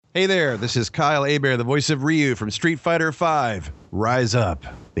Hey there, this is Kyle Hebert, the voice of Ryu from Street Fighter V. Rise up.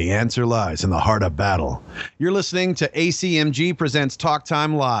 The answer lies in the heart of battle. You're listening to ACMG Presents Talk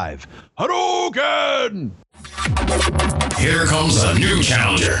Time Live. Hadouken! Here comes a new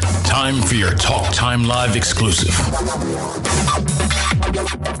challenger. Time for your Talk Time Live exclusive.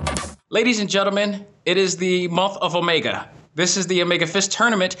 Ladies and gentlemen, it is the month of Omega. This is the Omega Fist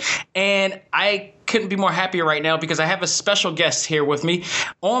tournament, and I couldn't be more happier right now because I have a special guest here with me.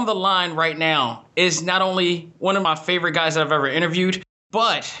 On the line right now is not only one of my favorite guys that I've ever interviewed,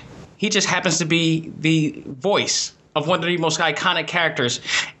 but he just happens to be the voice of one of the most iconic characters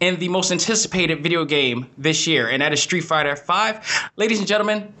in the most anticipated video game this year, and that is Street Fighter V. Ladies and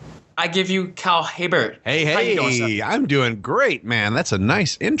gentlemen, I give you Kyle Hebert. Hey, How you doing, sir? I'm doing great, man. That's a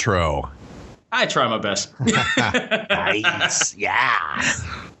nice intro. I try my best. Nice, yeah.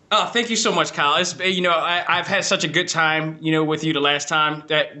 Oh, thank you so much, Kyle. It's, I've had such a good time, with you the last time.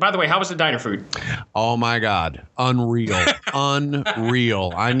 By the way, how was the diner food? Oh my God, unreal,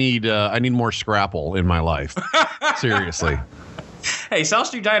 unreal. I need more Scrapple in my life. Seriously. Hey, South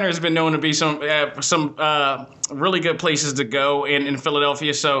Street Diner has been known to be some really good places to go in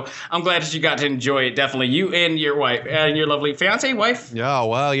Philadelphia. So I'm glad that you got to enjoy it. Definitely, you and your wife, your lovely fiance, wife. Yeah,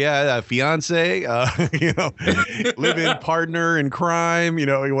 well, yeah, fiance, live-in partner in crime,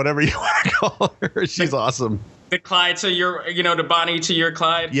 whatever you want to call her. She's awesome. The Clyde to your, the Bonnie to your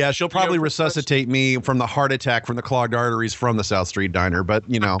Clyde. Yeah, she'll probably resuscitate me from the heart attack from the clogged arteries from the South Street Diner, but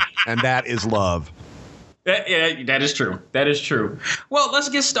and that is love. That is true. That is true. Well, let's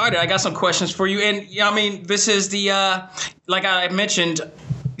get started. I got some questions for you. And, this is the, like I mentioned,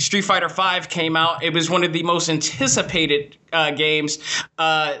 Street Fighter V came out. It was one of the most anticipated games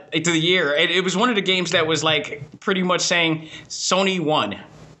to the year. It was one of the games that was like pretty much saying Sony won.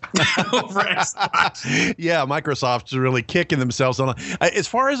 Yeah, Microsoft's really kicking themselves on. As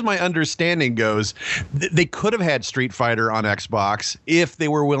far as my understanding goes, they could have had Street Fighter on Xbox if they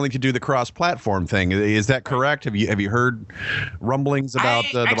were willing to do the cross-platform thing. Is that correct? Have you heard rumblings about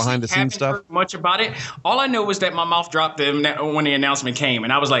the behind-the-scenes stuff? Heard much about it. All I know was that my mouth dropped when the announcement came,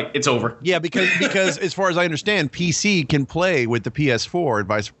 and I was like, "It's over." Yeah, because as far as I understand, PC can play with the PS4 and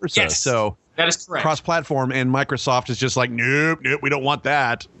vice versa. Yes. So. That is correct. Cross-platform, and Microsoft is just like, nope, we don't want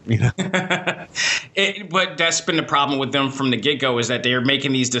that. But that's been the problem with them from the get-go is that they're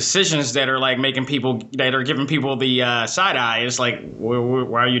making these decisions that are like making people that are giving people the side eye. It's like,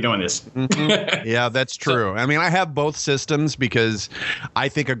 why are you doing this? Mm-hmm. Yeah, that's true. I mean, I have both systems because I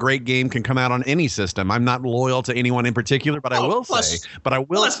think a great game can come out on any system. I'm not loyal to anyone in particular, but let's be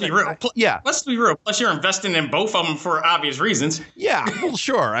real. Let's be real. Plus, you're investing in both of them for obvious reasons. Yeah, well,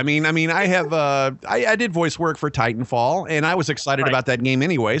 sure. I mean, I have I did voice work for Titanfall, and I was excited about that game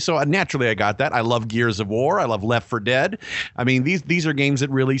anyway. So naturally, I got that. I love Gears of War. I love Left 4 Dead. I mean, these are games that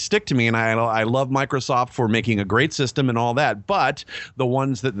really stick to me, and I love Microsoft for making a great system and all that. But the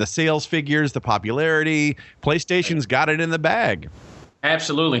ones that the sales figures, the popularity, PlayStation's got it in the bag.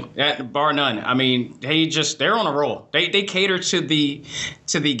 Absolutely, bar none. I mean, they're on a roll. They cater to the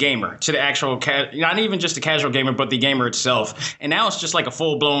gamer, to the actual not even just the casual gamer, but the gamer itself. And now it's just like a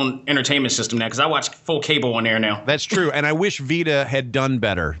full blown entertainment system now because I watch full cable on there now. That's true, and I wish Vita had done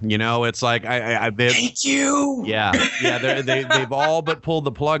better. It's like thank you. Yeah, they've all but pulled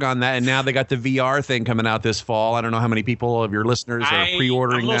the plug on that, and now they got the VR thing coming out this fall. I don't know how many people of your listeners are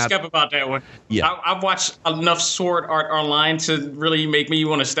pre-ordering that. I'm a little skeptical about that one. Yeah, I've watched enough Sword Art Online to really make me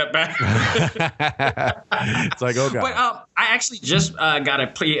want to step back. It's like, oh god. But I actually just got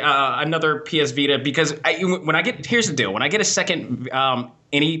another PS Vita because here's the deal. When I get a second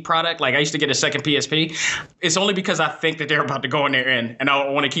any product, like I used to get a second PSP, it's only because I think that they're about to go in there and I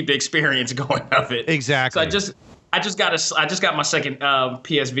want to keep the experience going of it. Exactly. So I just got my second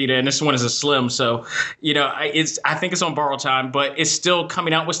PS Vita, and this one is a slim. So, I think it's on borrowed time, but it's still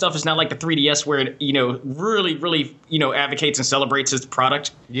coming out with stuff. It's not like the 3DS where it, really, really, advocates and celebrates its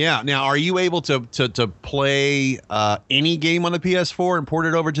product. Yeah. Now, are you able to play any game on the PS4 and port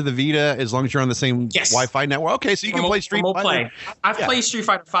it over to the Vita as long as you're on the same Wi-Fi network? Okay, so you can play Street Fighter. I've played Street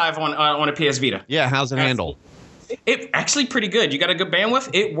Fighter V on a PS Vita. Yeah, how's it handle? It actually pretty good. You got a good bandwidth.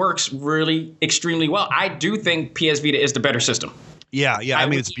 It works really extremely well. I do think PS Vita is the better system. Yeah. I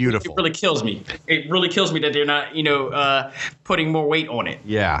mean, it's beautiful. It really kills me. It really kills me that they're not, putting more weight on it.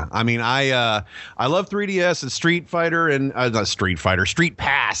 Yeah, I mean, I love 3DS and Street Fighter and not Street Fighter, Street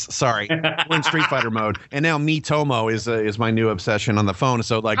Pass. Sorry, we're in Street Fighter mode, and now Miitomo is my new obsession on the phone.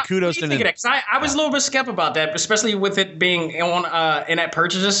 So like, kudos to Nintendo. I was a little bit skeptical about that, especially with it being on in-app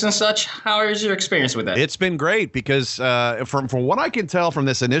purchases and such. How is your experience with that? It's been great because from what I can tell from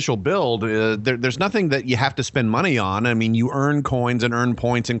this initial build, there's nothing that you have to spend money on. I mean, you earn coins and earn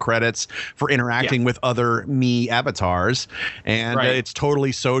points and credits for interacting with other Mii avatars, and it's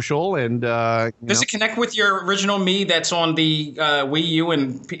totally social. And does it connect with your original Mii that's on the Wii U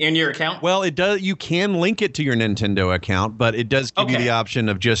and in your account? Well, it does. You can link it to your Nintendo account, but it does give you the option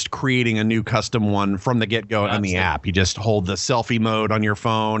of just creating a new custom one from the get-go on the app. You just hold the selfie mode on your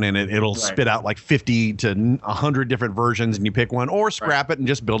phone, and it'll spit out like 50 to 100 different versions, and you pick one, or scrap it and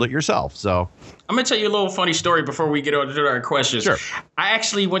just build it yourself. So I'm gonna tell you a little funny story before we get on to our questions. Sure. I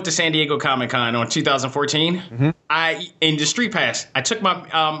actually went to San Diego Comic-Con on 2014. In the Street Pass, I took my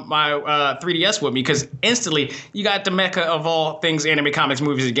 3DS with me because instantly you got the mecca of all things anime, comics,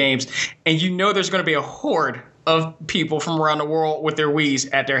 movies, and games, and you know there's going to be a horde of people from around the world with their Wiis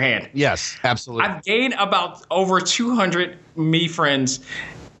at their hand. Yes, absolutely. I've gained about over 200 Mii friends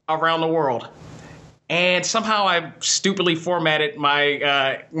around the world, and somehow I stupidly formatted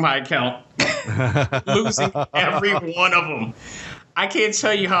my my account, losing every one of them. I can't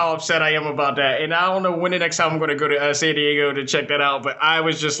tell you how upset I am about that. And I don't know when the next time I'm going to go to San Diego to check that out. But I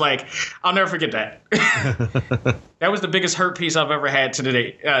was just like, I'll never forget that. That was the biggest hurt piece I've ever had to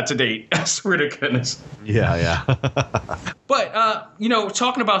date. I swear to goodness. Yeah. But,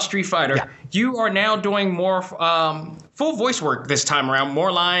 talking about Street Fighter, you are now doing more full voice work this time around,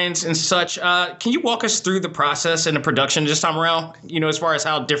 more lines and such. Can you walk us through the process and the production this time around, as far as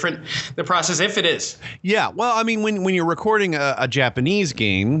how different the process, if it is? Yeah, well, I mean, when you're recording a Japanese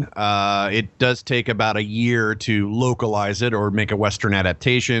game, it does take about a year to localize it or make a Western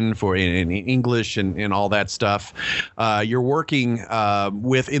adaptation for in English and all that stuff. You're working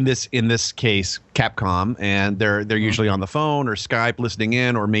with, in this case, Capcom, and they're usually on the phone or Skype listening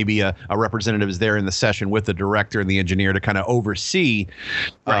in, or maybe a representative is there in the session with the director and the engineer to kind of oversee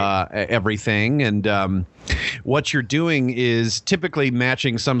everything. And what you're doing is typically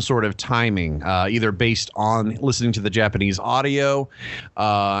matching some sort of timing, either based on listening to the Japanese audio,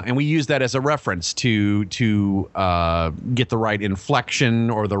 and we use that as a reference to get the right inflection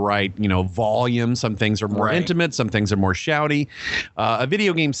or the right volume. Some things are more intimate, some things are more shouty. A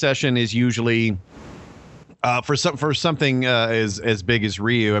video game session is usually for something as big as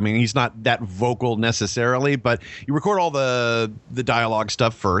Ryu. I mean, he's not that vocal necessarily, but you record all the dialogue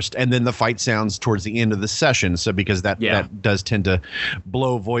stuff first, and then the fight sounds towards the end of the session. So because that does tend to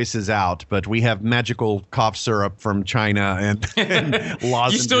blow voices out. But we have magical cough syrup from China and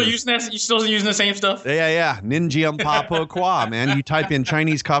lozenges. You still using that? You still using the same stuff? Yeah. Ninjium Papo Qua, man. You type in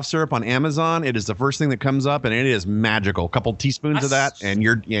Chinese cough syrup on Amazon, it is the first thing that comes up, and it is magical. A couple teaspoons of that, and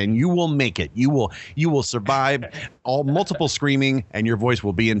you will make it. You will survive multiple screaming, and your voice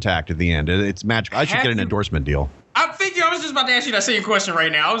will be intact at the end. It's magical. I should get an endorsement deal. I was just about to ask you that same question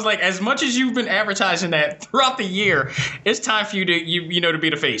right now. I was like, as much as you've been advertising that throughout the year, it's time for you to be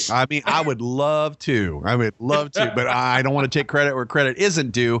the face. I mean, I would love to. But I don't want to take credit where credit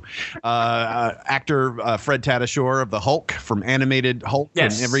isn't due. Actor Fred Tatasciore of the Hulk, from animated Hulk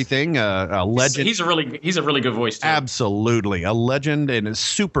and everything, a legend. He's a really good voice too. Absolutely, a legend and a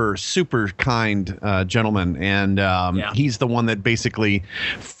super kind gentleman. And he's the one that basically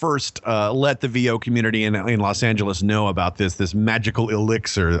first let the VO community in Los Angeles know about this magical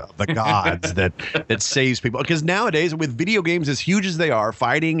elixir of the gods that saves people. Because nowadays, with video games as huge as they are,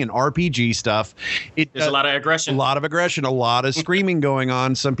 fighting and RPG stuff, there's a lot of aggression. A lot of screaming going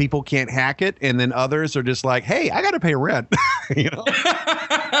on. Some people can't hack it, and then others are just like, hey, I got to pay rent.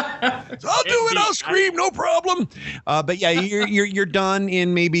 So I'll do it. I'll scream, no problem. But yeah, you're done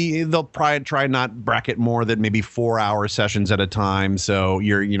in maybe they'll probably try not bracket more than maybe 4-hour sessions at a time. So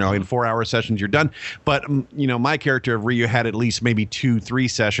you're in 4-hour sessions you're done. But my character of Ryu had at least maybe 2-3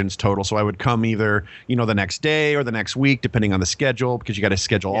 sessions total. So I would come either the next day or the next week, depending on the schedule, because you got to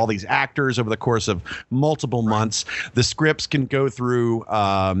schedule all these actors over the course of multiple months. The scripts can go through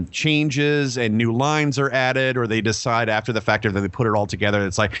changes, and new lines are added, or they decide after the fact that they put it all together.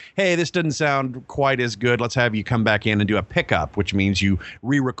 It's like, hey, this doesn't sound quite as good. Let's have you come back in and do a pickup, which means you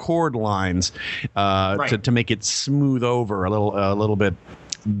re-record lines to make it smooth over a little bit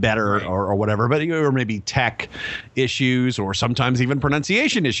better or whatever, but or maybe tech issues or sometimes even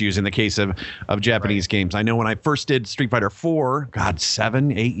pronunciation issues in the case of Japanese games. I know when I first did Street Fighter 4, God,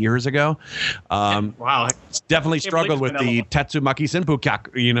 7-8 years ago, wow, definitely struggled with the Tatsumaki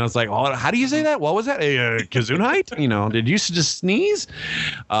Senpukyaku. You know, it's like, oh, how do you say that? What was that? Gesundheit? You know, did you just sneeze?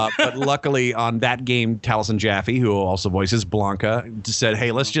 But luckily on that game, Taliesin Jaffe, who also voices Blanca, said,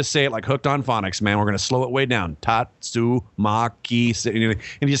 hey, let's just say it like Hooked on Phonics, man. We're going to slow it way down. Tatsumaki. And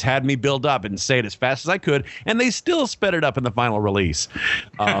he just had me build up and say it as fast as I could. And they still sped it up in the final release.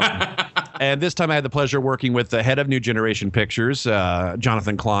 And this time I had the pleasure of working with the head of New Generation Pictures,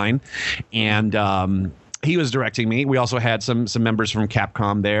 Jonathan Klein. And he was directing me. We also had some members from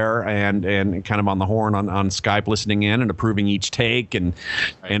Capcom there and kind of on the horn on Skype listening in and approving each take and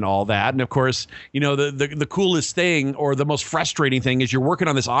all that. And of course, you know, the coolest thing or the most frustrating thing is you're working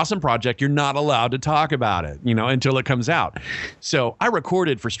on this awesome project. You're not allowed to talk about it, you know, until it comes out. So I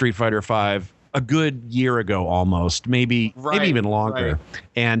recorded for Street Fighter V a good year ago almost, maybe even longer.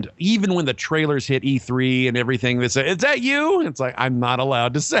 And even when the trailers hit E3 and everything, they say, is that you? It's like, I'm not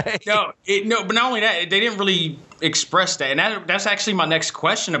allowed to say. No, but not only that, they didn't really express that. And that's actually my next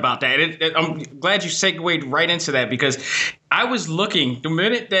question about that. I'm glad you segued right into that because I was looking, the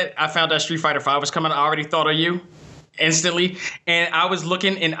minute that I found out Street Fighter V was coming, I already thought of you instantly. And I was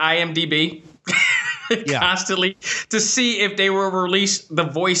looking in IMDb constantly to see if they will release the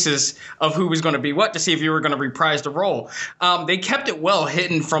voices of who was going to be what, to see if you were going to reprise the role. They kept it well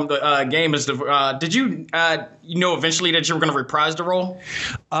hidden from the game. Did you know eventually that you were going to reprise the role?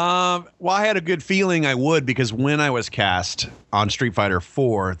 Well, I had a good feeling I would, because when I was cast on Street Fighter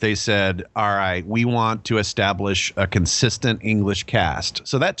 4, they said, all right, we want to establish a consistent English cast.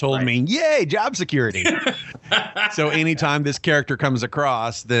 So that told me, yay, job security. So anytime this character comes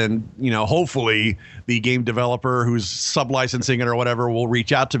across, then, you know, hopefully the game developer who's sub-licensing it or whatever will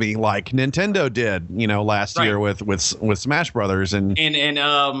reach out to me like Nintendo did, you know, last year with Smash Brothers and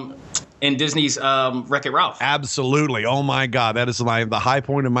Disney's Wreck-It Ralph. Absolutely. Oh my God, that is the high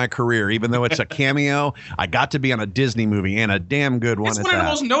point of my career. Even though it's a cameo, I got to be on a Disney movie, and a damn good one. It's one of the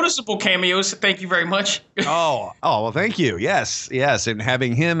most noticeable cameos. Thank you very much. Oh, well, thank you. Yes, and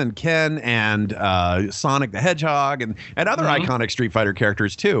having him and Ken and Sonic the Hedgehog and other iconic Street Fighter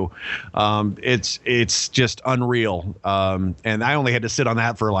characters too. It's just unreal. And I only had to sit on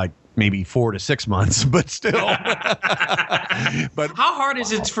that for like maybe 4 to 6 months, but still. But how hard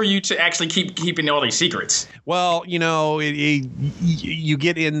is it for you to actually keeping all these secrets? Well, you know, you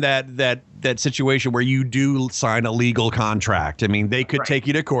get in that situation where you do sign a legal contract. I mean, they could take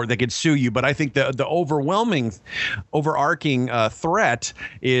you to court, they could sue you, but I think the overarching threat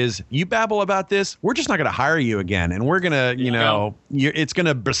is you babble about this, we're just not going to hire you again, and we're going to, it's going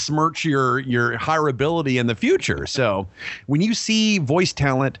to besmirch your hireability in the future. So when you see voice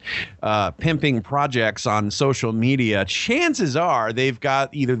talent pimping projects on social media, chances are they've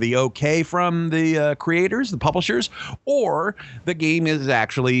got either the okay from the creators, the publishers, or the game is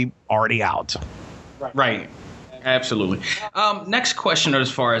actually already out. Right. Absolutely. Next question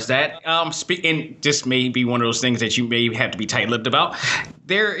as far as that, and this may be one of those things that you may have to be tight-lipped about.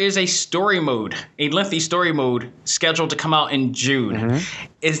 There is a story mode, a lengthy story mode scheduled to come out in June.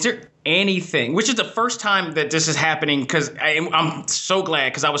 Is there anything, which is the first time that this is happening, because I'm so glad,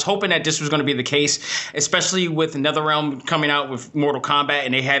 because I was hoping that this was going to be the case, especially with NetherRealm coming out with Mortal Kombat,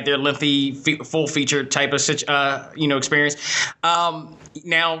 and they had their lengthy full feature type of experience.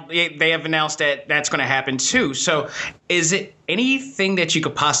 Now they have announced that that's going to happen too. So is it anything that you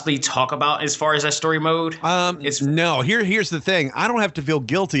could possibly talk about as far as that story mode? No. Here's the thing. I don't have to feel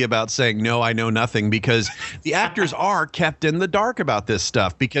guilty about saying, no, I know nothing, because the actors are kept in the dark about this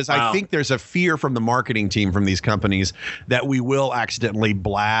stuff, because I think there's a fear from the marketing team from these companies that we will accidentally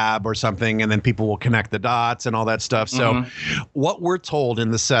blab or something, and then people will connect the dots and all that stuff. So what we're told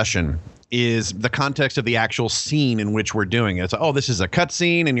in the session is the context of the actual scene in which we're doing it. It's, this is a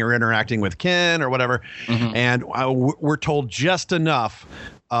cutscene and you're interacting with Ken or whatever. And we're told just enough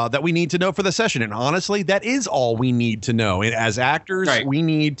that we need to know for the session. And honestly, that is all we need to know. As actors, we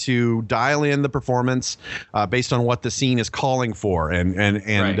need to dial in the performance based on what the scene is calling for. And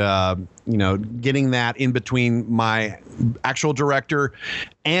getting that in between my actual director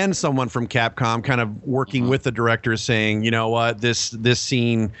and someone from Capcom, kind of working with the director, saying, you know what, this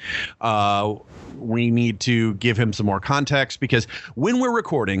scene, we need to give him some more context, because when we're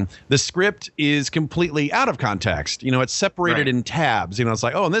recording, the script is completely out of context. It's separated in tabs. It's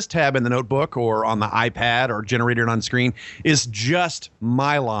like, and this tab in the notebook or on the iPad or generated on screen is just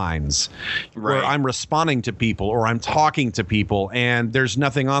my lines where I'm responding to people or I'm talking to people, and there's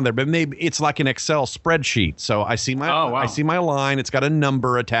nothing on there. But it's like an Excel spreadsheet. So I see my line. It's got a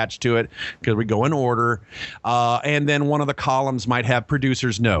number attached to it because we go in order. And then one of the columns might have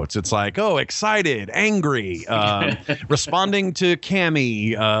producer's notes. It's like, oh, excited, angry, responding to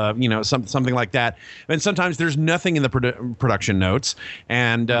Cammy, something like that. And sometimes there's nothing in the production notes.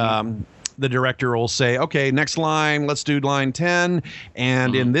 And the director will say, okay, next line, let's do line 10.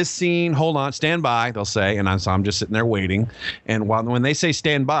 And in this scene, hold on, stand by, they'll say. And I'm just sitting there waiting. And when they say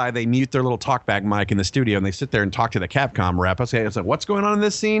stand by, they mute their little talkback mic in the studio and they sit there and talk to the Capcom rep. I say, what's going on in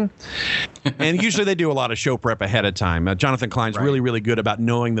this scene? And usually they do a lot of show prep ahead of time. Jonathan Klein's really, really good about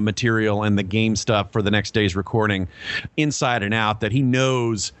knowing the material and the game stuff for the next day's recording inside and out, that he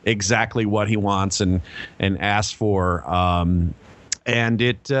knows exactly what he wants and asks for. And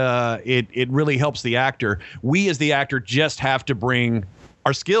it really helps the actor. We as the actor just have to bring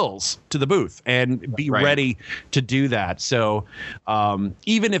our skills to the booth and be ready to do that. So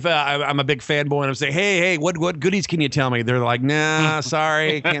even if I'm a big fanboy and I'm saying, hey, what goodies can you tell me? They're like, nah,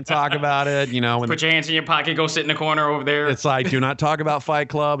 sorry, can't talk about it. Put your hands in your pocket, go sit in the corner over there. It's like, do not talk about Fight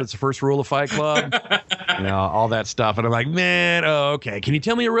Club. It's the first rule of Fight Club. All that stuff. And I'm like, man, okay. Can you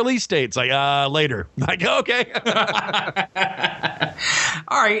tell me a release date? It's like, later. I'm like, okay.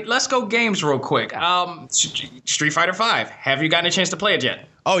 All right, let's go games real quick. Street Fighter V. Have you gotten a chance to play it yet?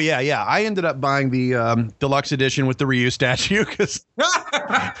 Oh, yeah. I ended up buying the deluxe edition with the Ryu statue because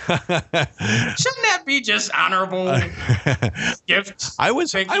shouldn't that be just honorable gifts? I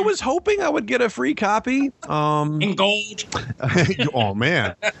was hoping I would get a free copy in gold. Oh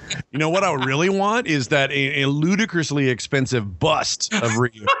man, you know what I really want is that a ludicrously expensive bust of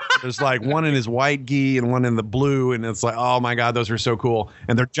Ryu. There's like one in his white gi and one in the blue, and it's like, oh my god, those are so cool,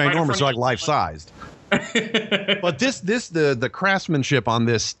 and they're ginormous, they're like life sized. But the craftsmanship on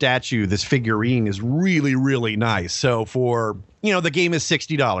this statue, this figurine, is really, really nice. So for the game is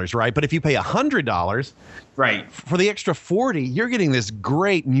 $60, right? But if you pay $100, right, for the extra $40, you're getting this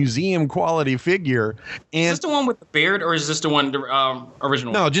great museum quality figure. And is this the one with the beard, or is this the one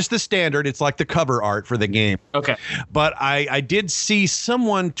original? No, just the standard. It's like the cover art for the game. Okay. But I did see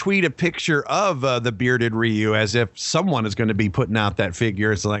someone tweet a picture of the bearded Ryu as if someone is going to be putting out that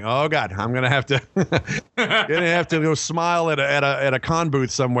figure. It's like, oh god, I'm gonna have to go smile at a con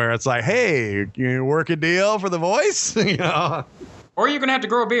booth somewhere. It's like, hey, you work a deal for the voice, Or you're gonna have to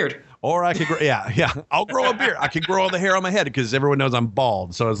grow a beard. Or I could grow, I'll grow a beard. I could grow all the hair on my head because everyone knows I'm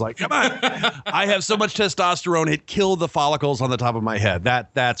bald. So it's like, come on, I have so much testosterone, it killed the follicles on the top of my head.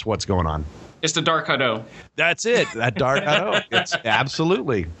 That's what's going on. It's the Dark Hado. That's it. That Dark Hado. It's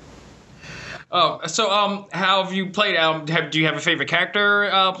absolutely. So how have you played? Do you have a favorite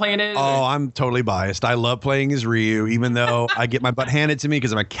character playing it? Oh, I'm totally biased. I love playing as Ryu, even though I get my butt handed to me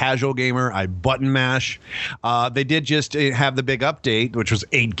because I'm a casual gamer. I button mash. They did just have the big update, which was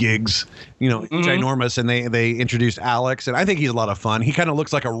 8 gigs, ginormous, and they introduced Alex, and I think he's a lot of fun. He kind of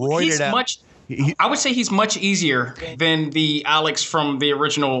looks like a roided out. I would say he's much easier than the Alex from the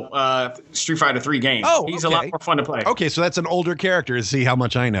original Street Fighter 3 game. Oh, he's a lot more fun to play. Okay, so that's an older character to see how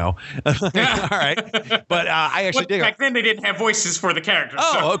much I know. All right. But I actually dig it. Back then they didn't have voices for the characters.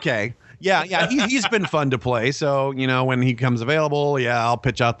 Oh, okay. Yeah, he's been fun to play. So, when he comes available, I'll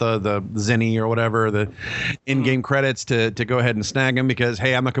pitch out the Zenny or whatever, the in-game credits to go ahead and snag him because,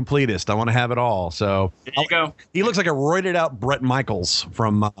 hey, I'm a completist. I want to have it all. So there you go. He looks like a roided out Bret Michaels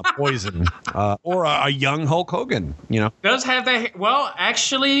from Poison or a young Hulk Hogan, Does have that. Well,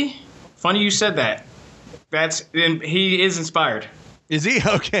 actually, funny you said that. He is inspired. Is he?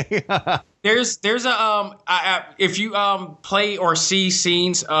 Okay. There's a if you play or see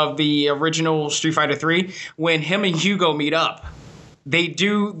scenes of the original Street Fighter 3, when him and Hugo meet up, they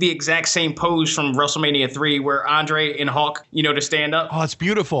do the exact same pose from WrestleMania 3 where Andre and Hulk, to stand up. Oh, it's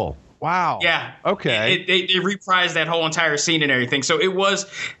beautiful. Wow. Yeah. Okay. They reprised that whole entire scene and everything. So it was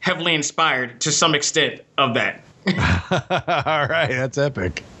heavily inspired to some extent of that. All right. That's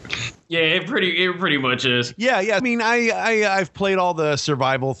epic. Yeah, it pretty much is. Yeah. I mean, I've played all the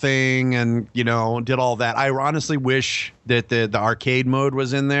survival thing and, did all that. I honestly wish that the arcade mode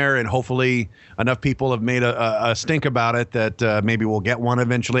was in there, and hopefully enough people have made a stink about it that maybe we'll get one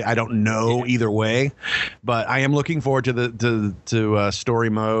eventually. I don't know either way, but I am looking forward to the story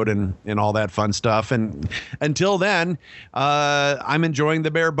mode and all that fun stuff. And until then, I'm enjoying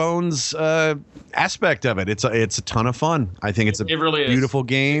the bare bones aspect of it. It's a ton of fun. I think it really beautiful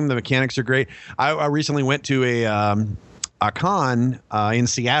game. The mechanics are great. I recently went to a con in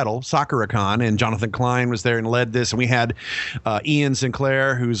Seattle, Sakura-Con, and Jonathan Klein was there and led this. And we had Ian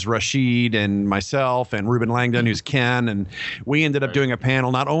Sinclair, who's Rashid, and myself, and Ruben Langdon, who's Ken. And we ended up doing a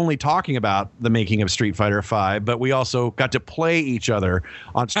panel not only talking about the making of Street Fighter V, but we also got to play each other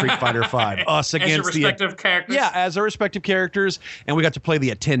on Street Fighter V. Us against as your respective characters. Yeah, as our respective characters. And we got to play the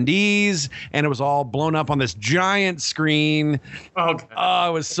attendees, and it was all blown up on this giant screen. Oh, God.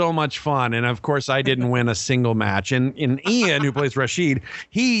 It was so much fun. And of course, I didn't win a single match. And Ian, who plays Rashid,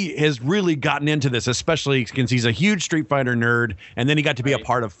 he has really gotten into this, especially since he's a huge Street Fighter nerd. And then he got to be a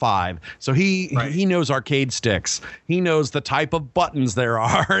part of 5. So he knows arcade sticks. He knows the type of buttons there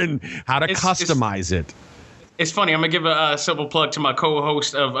are and how to customize it. It's funny. I'm going to give a simple plug to my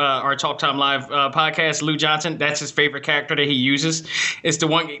co-host of our Talk Time Live podcast, Lou Johnson. That's his favorite character that he uses. It's the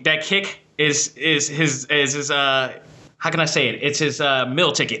one that kick is his how can I say it? It's his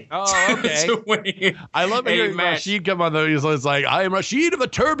meal ticket. Oh, okay. I love hearing Rashid come on, though. He's like, I am Rashid of the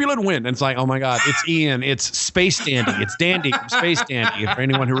Turbulent Wind. And it's like, oh, my God, it's Ian. It's Space Dandy. It's Dandy from Space Dandy. For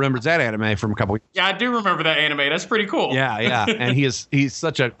anyone who remembers that anime from a couple weeks. Yeah, I do remember that anime. That's pretty cool. Yeah. And he's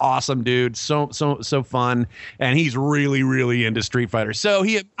such an awesome dude. So fun. And he's really, really into Street Fighter. So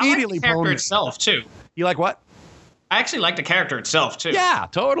he immediately... I like the character itself, too. You like what? I actually like the character itself, too. Yeah,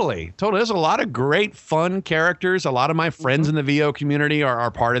 totally. There's a lot of great, fun characters. A lot of my friends in the VO community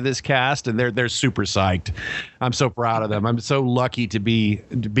are part of this cast, and they're super psyched. I'm so proud of them. I'm so lucky to be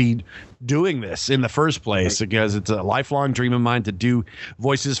doing this in the first place, because it's a lifelong dream of mine to do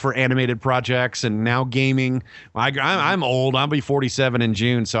voices for animated projects and now gaming. I'm old. I'll be 47 in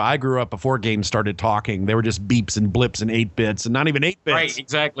June, so I grew up before games started talking. They were just beeps and blips and 8-bits, and not even 8-bits. Right,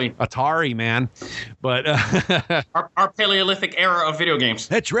 exactly. Atari, man. But our Paleolithic era of video games.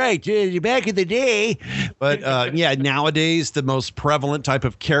 That's right. Back in the day. But yeah, nowadays the most prevalent type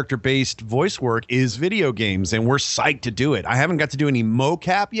of character-based voice work is video games, and we're psyched to do it. I haven't got to do any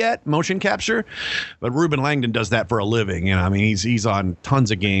mocap yet, motion capture, but Ruben Langdon does that for a living. You know, I mean, he's on tons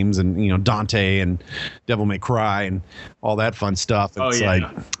of games, and Dante and Devil May Cry and all that fun stuff. It's like,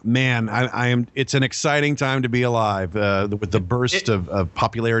 man, I am. It's an exciting time to be alive with the burst of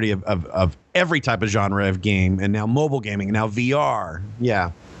popularity of every type of genre of game, and now mobile gaming, and now VR.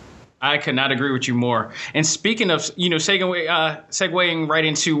 Yeah. I could not agree with you more. And speaking of, segueing right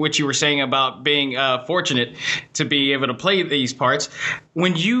into what you were saying about being fortunate to be able to play these parts,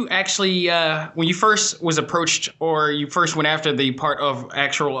 when you actually, when you first was approached, or you first went after the part of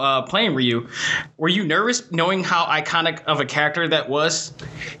actual playing Ryu, were you nervous knowing how iconic of a character that was,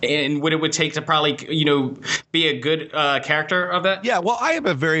 and what it would take to probably, be a good character of that? Yeah, well, I have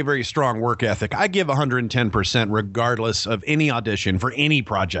a very, very strong work ethic. I give 110% regardless of any audition for any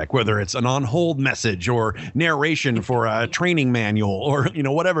project, whether it's an on-hold message or narration for a training manual, or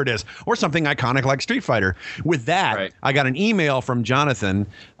whatever it is, or something iconic like Street Fighter. With that, I got an email from Jonathan,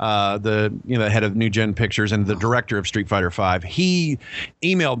 the head of New Gen Pictures and the director of Street Fighter V. He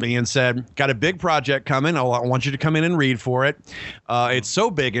emailed me and said, "Got a big project coming. I want you to come in and read for it. It's so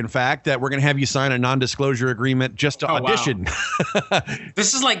big, in fact, that we're going to have you sign a non-disclosure agreement just to audition." Wow.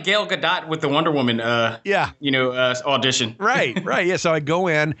 This is like Gal Gadot with the Wonder Woman. Audition. Right. Yeah. So I go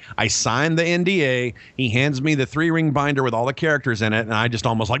in. I sign the NDA. He hands me the 3-ring binder with all the characters in it, and I just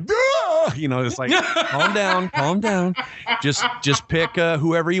almost like, it's like, calm down. Just pick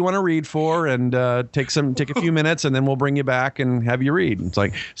whoever you want to read for, and take a few minutes, and then we'll bring you back and have you read. It's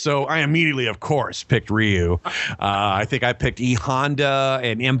like, so I immediately, of course, picked Ryu. I think I picked E Honda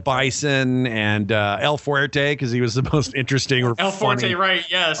and M Bison and El Fuerte, because he was the most interesting or El Fuerte, right?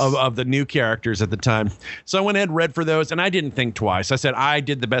 Yes. Of the new characters at the time. So I went ahead and read for those, and I didn't think twice. I said I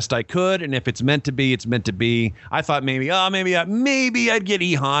did the best I could, and if it's meant to be, it's meant to be. I thought maybe I'd get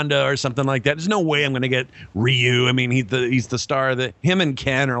E Honda or something like that. There's no way I'm going to get Ryu. I mean, he's the star. Him and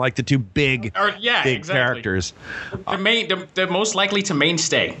Ken are like the two big characters. The most likely to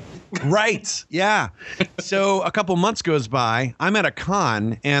mainstay. Right. Yeah. So a couple months goes by. I'm at a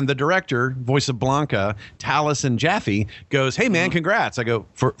con, and the director, voice of Blanca, Taliesin Jaffe, goes, "Hey, man, congrats." I go,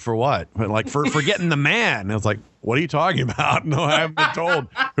 for what? Like, for getting the man. And I was like, "What are you talking about?" "No, I haven't been told."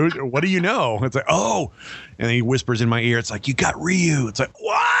 "What do you know?" It's like, "Oh." And then he whispers in my ear, it's like, "You got Ryu." It's like,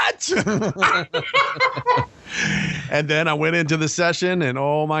 "What?" And then I went into the session, and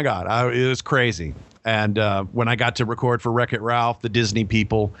oh my God, it was crazy. And when I got to record for Wreck-It Ralph, the Disney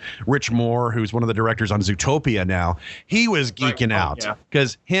people, Rich Moore, who's one of the directors on Zootopia now, he was geeking out,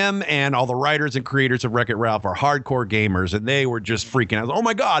 because him and all the writers and creators of Wreck-It Ralph are hardcore gamers, and they were just freaking out. "Oh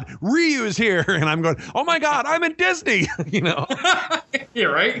my God, Ryu is here!" And I'm going, "Oh my God, I'm in Disney!" Yeah,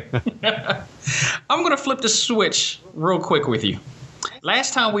 right. I'm going to flip the switch real quick with you.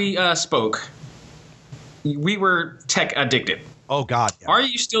 Last time we spoke, we were tech addicted. Oh God. Yeah. Are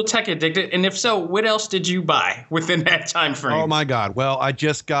you still tech addicted? And if so, what else did you buy within that time frame? Oh my God. Well, I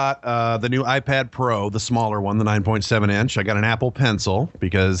just got the new iPad Pro, the smaller one, the 9.7 inch. I got an Apple Pencil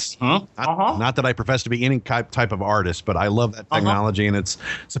because not that I profess to be any type of artist, but I love that technology and it's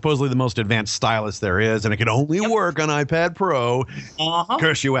supposedly the most advanced stylus there is, and it can only work on iPad Pro.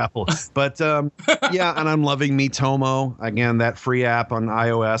 Curse you, Apple. But yeah, and I'm loving Mitomo. Again, that free app on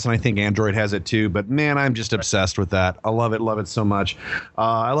iOS, and I think Android has it too. But man, I'm just obsessed with that. I love it so much.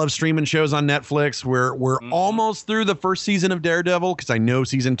 I love streaming shows on Netflix. We're almost through the first season of Daredevil because I know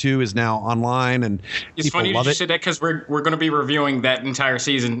season 2 is now online, and it's funny you said that because we're going to be reviewing that entire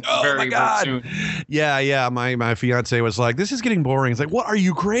season very soon. Yeah. My fiance was like, "This is getting boring." It's like, "What? Are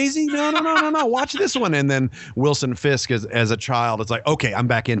you crazy? No. Watch this one." And then Wilson Fisk as a child, it's like, "Okay, I'm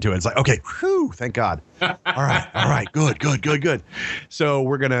back into it." It's like, "Okay, whew, thank God." All right, good. So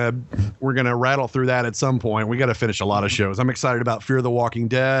we're gonna rattle through that at some point. We got to finish a lot of shows. I'm excited about Fear the Walking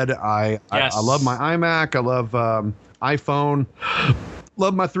Dead. I love my iMac. I love iPhone.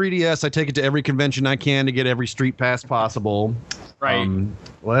 Love my 3DS. I take it to every convention I can to get every street pass possible. Right.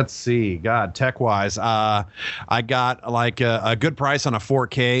 Let's see. God, tech-wise, I got like a good price on a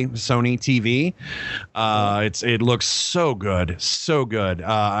 4K Sony TV. It looks so good, so good.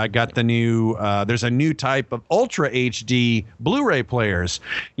 I got the new. There's a new type of Ultra HD Blu-ray players.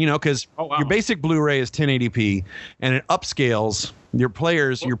 You know, because your basic Blu-ray is 1080p, and it upscales. Your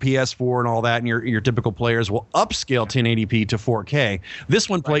players, your PS4 and all that, and your typical players will upscale 1080p to 4K. This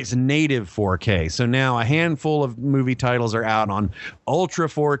one plays native 4K. So now a handful of movie titles are out on Ultra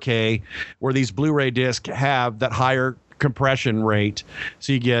 4K, where these Blu-ray discs have that higher compression rate,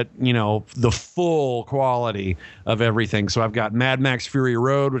 so you get the full quality of everything. So I've got Mad Max Fury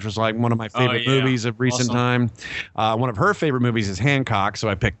Road, which was like one of my favorite movies of recent time. One of her favorite movies is Hancock, so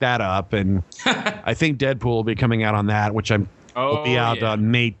I picked that up, and I think Deadpool will be coming out on that, which will be out on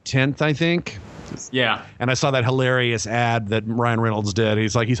May 10th, I think. Yeah. And I saw that hilarious ad that Ryan Reynolds did.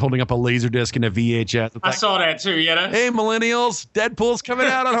 He's holding up a laser disc and a VHS. I saw that too, yeah. Hey, millennials, Deadpool's coming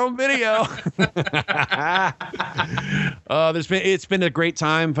out on home video. It's been a great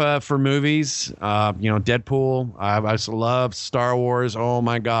time for movies. Deadpool. I love Star Wars. Oh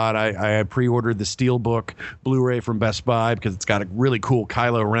my God. I pre-ordered the Steelbook Blu-ray from Best Buy because it's got a really cool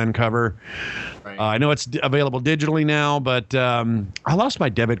Kylo Ren cover. Right. I know it's available digitally now, but I lost my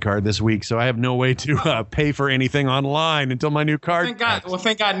debit card this week, so I have no way to pay for anything online until my new card.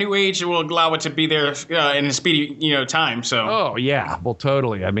 Thank God, New Age will allow it to be there in a speedy, time. So. Oh yeah, well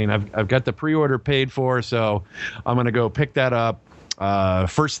totally. I mean, I've got the pre-order paid for, so I'm gonna go pick that up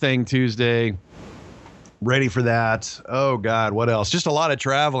first thing Tuesday. Ready for that. Oh God, what else? Just a lot of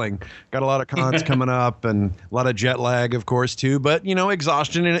traveling. Got a lot of cons coming up, and a lot of jet lag, of course, too. But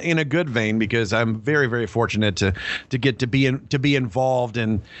exhaustion in a good vein, because I'm very, very fortunate to get to be involved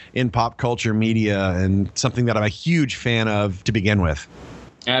in pop culture media, and something that I'm a huge fan of to begin with.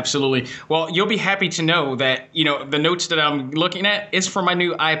 Absolutely. Well, you'll be happy to know that the notes that I'm looking at is for my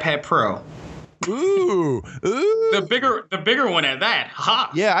new iPad Pro. Ooh. The bigger one at that.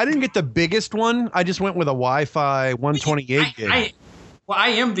 Ha. Yeah, I didn't get the biggest one. I just went with a Wi-Fi 128 gig. I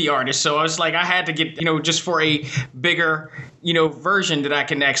am the artist, so I was like, I had to get, just for a bigger, version that I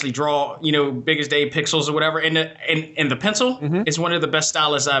can actually draw, big as day pixels or whatever. And the pencil is one of the best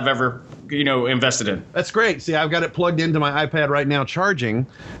stylus I've ever, invested in. That's great. See, I've got it plugged into my iPad right now, charging,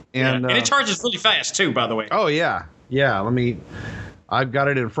 and it charges really fast too, by the way. Oh yeah. I've got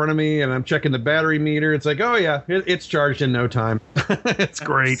it in front of me, and I'm checking the battery meter. It's like, oh yeah, it's charged in no time. It's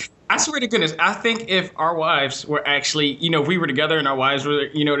great. I swear to goodness, I think if our wives were actually, we were together and our wives were,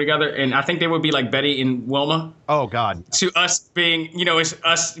 together, and I think they would be like Betty and Wilma. Oh God. To us being, it's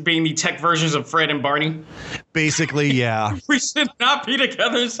us being the tech versions of Fred and Barney. Basically, yeah. We should not be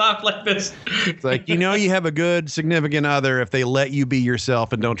together and stuff like this. It's like, you have a good significant other if they let you be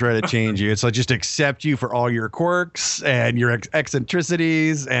yourself and don't try to change you. It's like, just accept you for all your quirks and your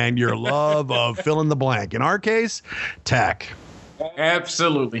eccentricities and your love of fill in the blank. In our case, tech.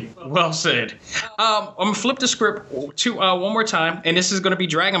 Absolutely. Well said. I'm going to flip the script to one more time, and this is going to be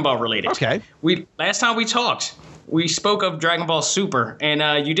Dragon Ball related. Okay. Last time we talked, we spoke of Dragon Ball Super,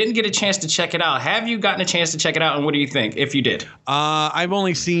 and you didn't get a chance to check it out. Have you gotten a chance to check it out, and what do you think, if you did? I've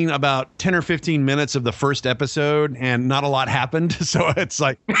only seen about 10 or 15 minutes of the first episode, and not a lot happened. So it's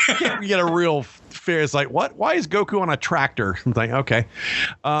like, you get a real fair. It's like, what? Why is Goku on a tractor? I'm like, okay.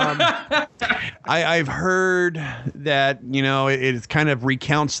 I've heard that, it kind of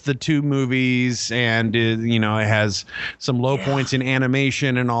recounts the two movies, and, it has some low points in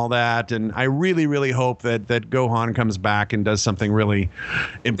animation and all that. And I really, really hope that Gohan Khan comes back and does something really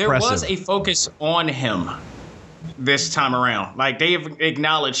impressive. There was a focus on him this time around. Like, they have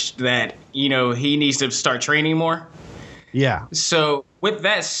acknowledged that, he needs to start training more. Yeah. So with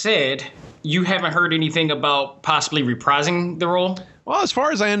that said, you haven't heard anything about possibly reprising the role? Well, as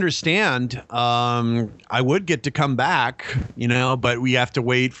far as I understand, I would get to come back, but we have to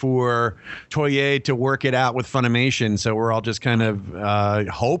wait for Toye to work it out with Funimation. So we're all just kind of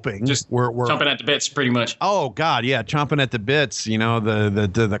hoping. Just we're chomping at the bits, pretty much. Oh God, yeah, chomping at the bits.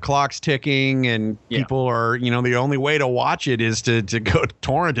 The clock's ticking, and people are. The only way to watch it is to go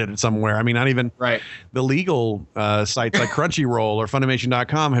torrent it somewhere. I mean, not even the legal sites like Crunchyroll or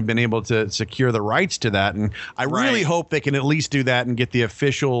Funimation.com have been able to secure the rights to that, and I really hope they can at least do that and get the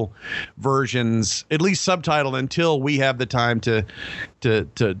official versions at least subtitled until we have the time to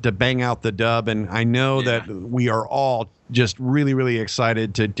bang out the dub. And I know that we are all just really, really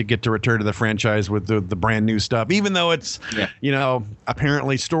excited to get to return to the franchise with the brand new stuff, even though it's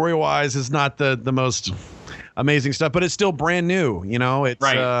apparently story wise is not the most amazing stuff, but it's still brand new. It's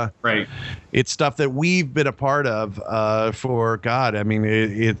it's stuff that we've been a part of for God. I mean,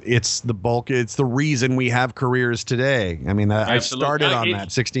 it's the bulk. It's the reason we have careers today. I mean, I started on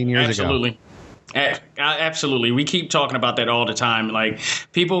that 16 years ago. Absolutely. We keep talking about that all the time. Like,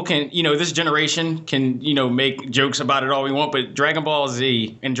 people can, this generation can, make jokes about it all we want, but Dragon Ball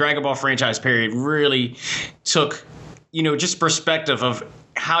Z and Dragon Ball franchise period really took, just perspective of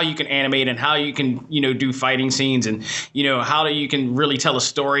how you can animate and how you can, do fighting scenes and, how you can really tell a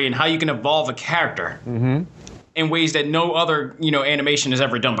story and how you can evolve a character in ways that no other, animation has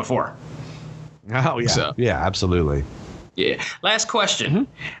ever done before. Oh, yeah. Yeah, absolutely. Yeah. Last question.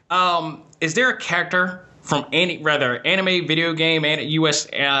 Is there a character from anime, video game, and U.S.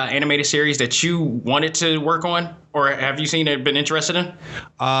 Animated series that you wanted to work on, or have you seen it, been interested in?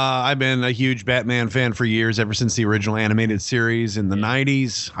 I've been a huge Batman fan for years, ever since the original animated series in the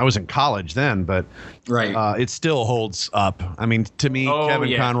 90s. I was in college then, but it still holds up. I mean, to me,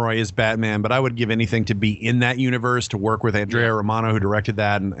 Kevin Conroy is Batman, but I would give anything to be in that universe, to work with Andrea Romano, who directed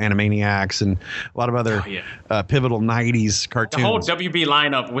that, and Animaniacs, and a lot of other pivotal 90s cartoons. The whole WB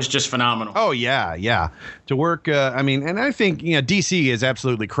lineup was just phenomenal. Oh, yeah. To work, and I think DC is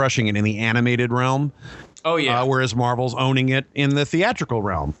absolutely crushing it in the animated realm. Oh, yeah. Whereas Marvel's owning it in the theatrical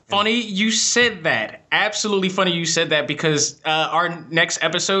realm. Funny you said that. Absolutely funny you said that, because our next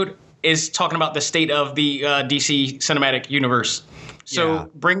episode is talking about the state of the DC cinematic universe. So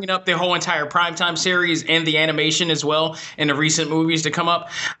bringing up the whole entire primetime series and the animation as well, and the recent movies to come up,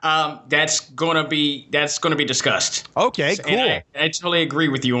 that's gonna be discussed. Okay, cool. And I totally agree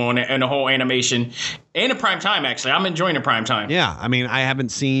with you on the whole animation and the primetime. Actually, I'm enjoying the primetime. Yeah, I mean, I haven't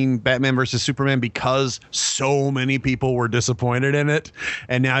seen Batman versus Superman because so many people were disappointed in it,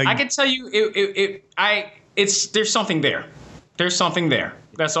 and now I can tell you, there's something there. There's something there.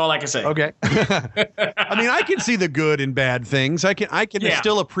 That's all I can say. Okay. I mean, I can see the good and bad things. I can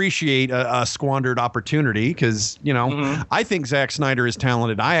still appreciate a squandered opportunity, because I think Zack Snyder is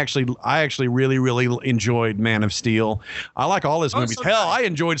talented. I actually really, really enjoyed Man of Steel. I like all his movies. Hell, I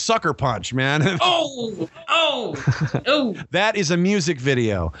enjoyed Sucker Punch, man. That is a music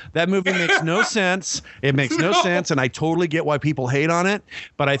video. That movie makes no sense. It makes no sense, and I totally get why people hate on it.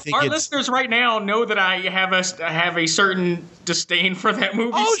 But I think our listeners right now know that I have a certain disdain for that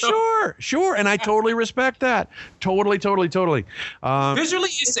movie. Oh, sure. And I totally respect that. Totally. Visually,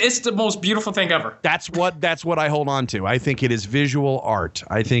 it's the most beautiful thing ever. That's what I hold on to. I think it is visual art.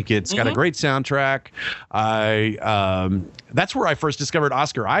 I think it's got a great soundtrack. That's where I first discovered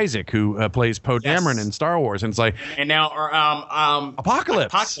Oscar Isaac, who plays Poe Dameron in Star Wars. And it's like, and now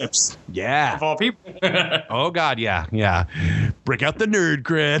Apocalypse. Yeah. Of all people. Oh God, yeah. Break out the nerd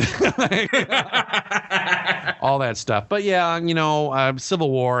cred. All that stuff. But yeah,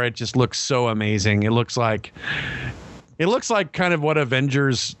 Civil War, it just looks so amazing. It looks like kind of what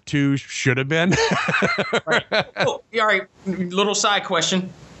Avengers 2 should have been. Right. Oh, all right. Little side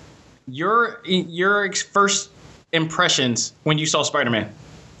question. Your first impressions when you saw Spider-Man?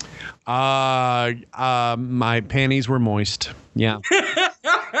 My panties were moist. Yeah.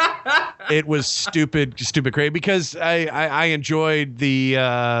 It was stupid crazy, because I enjoyed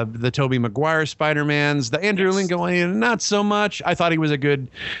the Tobey Maguire Spider-Mans. The Andrew Lincoln, not so much. I thought he was a good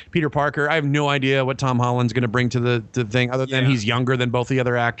Peter Parker. I have no idea what Tom Holland's going to bring to the thing, other than he's younger than both the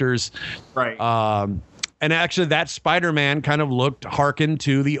other actors. Right. And actually, that Spider-Man kind of harkened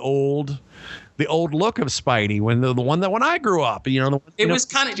to the old look of Spidey when the one that when I grew up, it was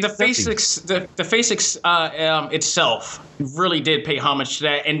kind of the face itself really did pay homage to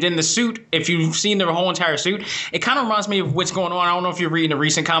that. And then the suit, if you've seen the whole entire suit, it kind of reminds me of what's going on. I don't know if you're reading the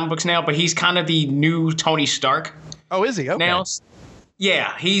recent comic books now, but he's kind of the new Tony Stark. Oh, is he? Okay. Now,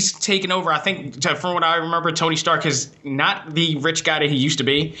 yeah, he's taken over. I think, from what I remember, Tony Stark is not the rich guy that he used to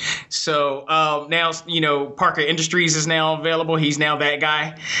be. So now, Parker Industries is now available. He's now that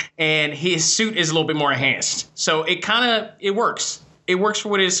guy. And his suit is a little bit more enhanced. So it works. It works for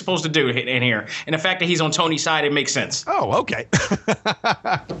what it's supposed to do in here. And the fact that he's on Tony's side, it makes sense. Oh, okay.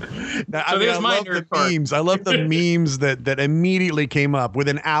 Now, so there's my nerd part. Memes. I love the memes that immediately came up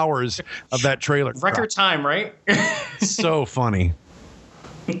within hours of that trailer. Record time, right? So funny.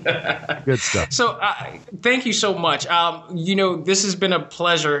 Good stuff. So thank you so much. This has been a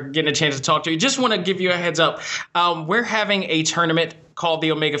pleasure getting a chance to talk to you. Just want to give you a heads up. We're having a tournament called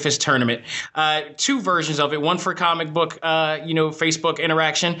the Omega Fist Tournament. 2 versions of it. One for comic book, Facebook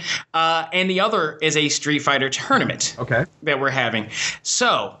interaction, and the other is a Street Fighter tournament. Okay. That we're having.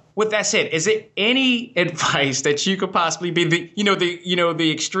 So, with that said, is it any advice that you could possibly be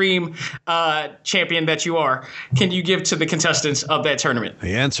the extreme champion that you are? Can you give to the contestants of that tournament?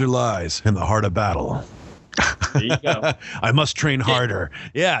 The answer lies in the heart of battle. There you go. I must train harder.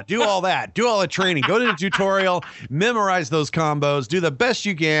 Yeah, do all that. Do all the training. Go to the tutorial, memorize those combos, do the best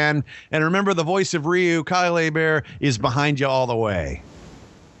you can, and remember the voice of Ryu, Kyle Hebert, is behind you all the way.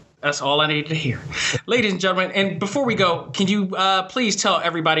 That's all I need to hear. Ladies and gentlemen, and before we go, can you please tell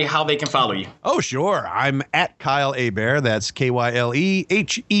everybody how they can follow you? Oh, sure. I'm at Kyle Hebert. That's KYLEHEBERT.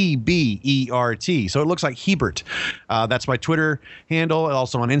 So it looks like Hebert. That's my Twitter handle.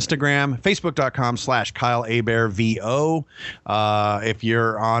 Also on Instagram, Facebook.com/Kyle Hebert VO. If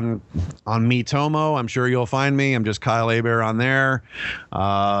you're on Miitomo, I'm sure you'll find me. I'm just Kyle Hebert on there.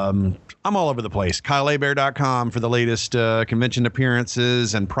 I'm all over the place. KyleHebert.com for the latest convention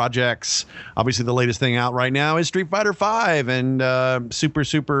appearances and projects. Obviously, the latest thing out right now is Street Fighter V, and super,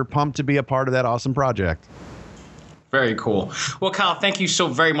 super pumped to be a part of that awesome project. Very cool. Well, Kyle, thank you so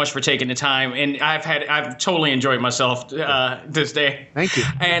very much for taking the time, and I've totally enjoyed myself this day. Thank you.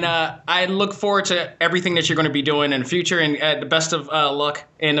 And I look forward to everything that you're going to be doing in the future, and the best of luck,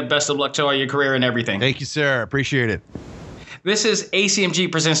 and the best of luck to all your career and everything. Thank you, sir. Appreciate it. This is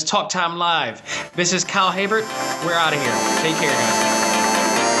ACMG Presents Talk Time Live. This is Kyle Hebert. We're out of here. Take care, guys.